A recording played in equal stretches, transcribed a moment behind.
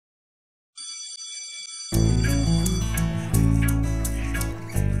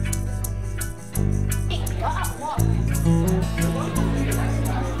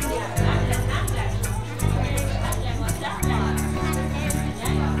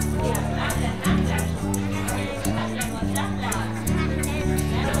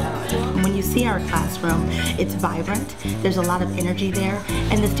see our classroom, it's vibrant, there's a lot of energy there,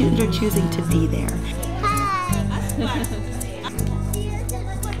 and the students are choosing to be there.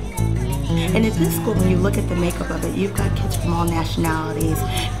 And at this school, when you look at the makeup of it, you've got kids from all nationalities,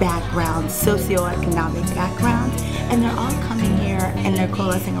 backgrounds, socioeconomic backgrounds, and they're all coming here and they're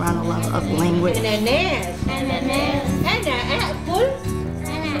coalescing around a love of language.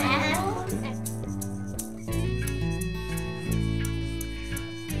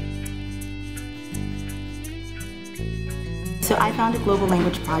 So I founded Global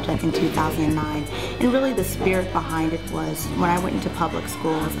Language Project in 2009, and really the spirit behind it was when I went into public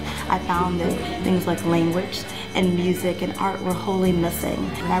schools, I found that things like language and music and art were wholly missing.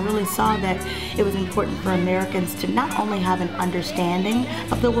 And I really saw that it was important for Americans to not only have an understanding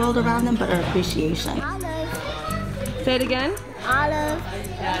of the world around them, but an appreciation. Olive. Say it again. Olive.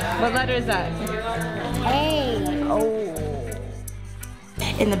 What letter is that? A. Oh.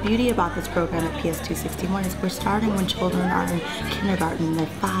 And the beauty about this program at PS 261 is we're starting when children are in kindergarten, they're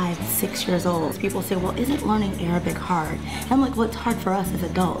 5, 6 years old. People say, well, isn't learning Arabic hard? And I'm like, well, it's hard for us as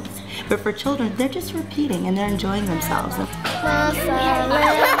adults. But for children, they're just repeating and they're enjoying themselves.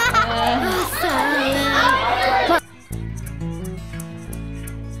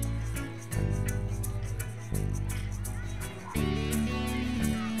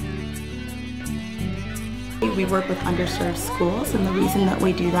 We work with underserved schools, and the reason that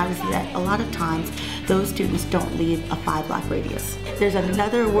we do that is that a lot of times those students don't leave a 5-block radius. There's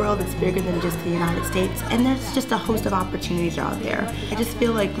another world that's bigger than just the United States, and there's just a host of opportunities out there. I just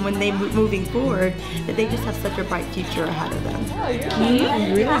feel like when they moving forward, that they just have such a bright future ahead of them.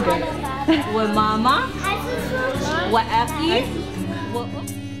 Really good. What mama? What Effie?